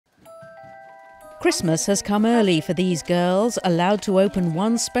Christmas has come early for these girls, allowed to open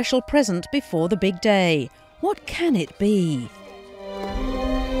one special present before the big day. What can it be?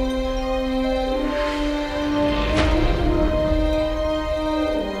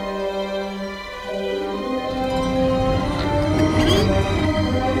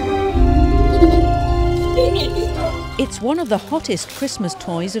 It's one of the hottest Christmas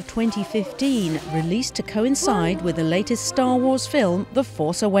toys of 2015, released to coincide with the latest Star Wars film, The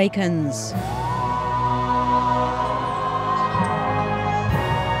Force Awakens.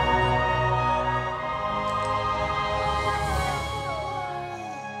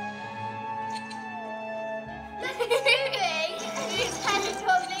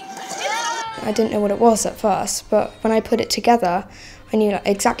 I didn't know what it was at first, but when I put it together, I knew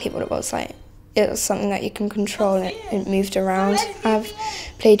exactly what it was. It was something that you can control and it moved around. I've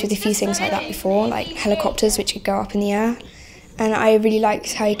played with a few things like that before, like helicopters which could go up in the air. And I really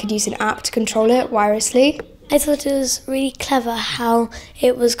liked how you could use an app to control it wirelessly. I thought it was really clever how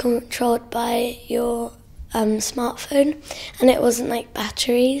it was controlled by your smartphone and it wasn't like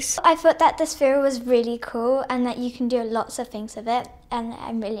batteries. I thought that the Sphero was really cool and that you can do lots of things with it, and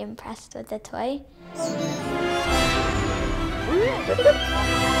I'm really impressed with the toy.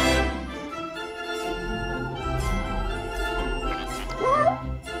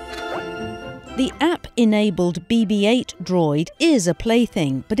 The app-enabled BB-8 droid is a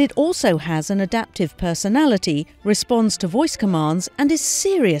plaything, but it also has an adaptive personality, responds to voice commands, and is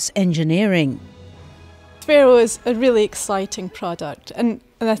serious engineering. Sphero is a really exciting product, and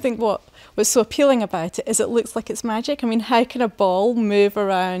I think what's so appealing about it is it looks like it's magic. I mean, how can a ball move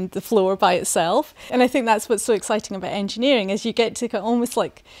around the floor by itself? And I think that's what's so exciting about engineering, is you get to almost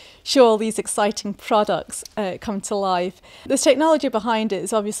like show all these exciting products come to life. This technology behind it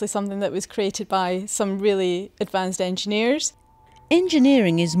is obviously something that was created by some really advanced engineers.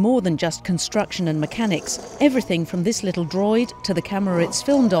 Engineering is more than just construction and mechanics. Everything from this little droid to the camera it's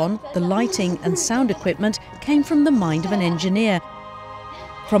filmed on, the lighting and sound equipment came from the mind of an engineer.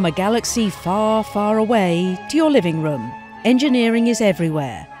 From a galaxy far, far away to your living room, engineering is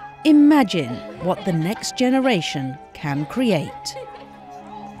everywhere. Imagine what the next generation can create.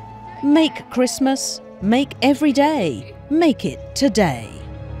 Make Christmas, make every day, make it today.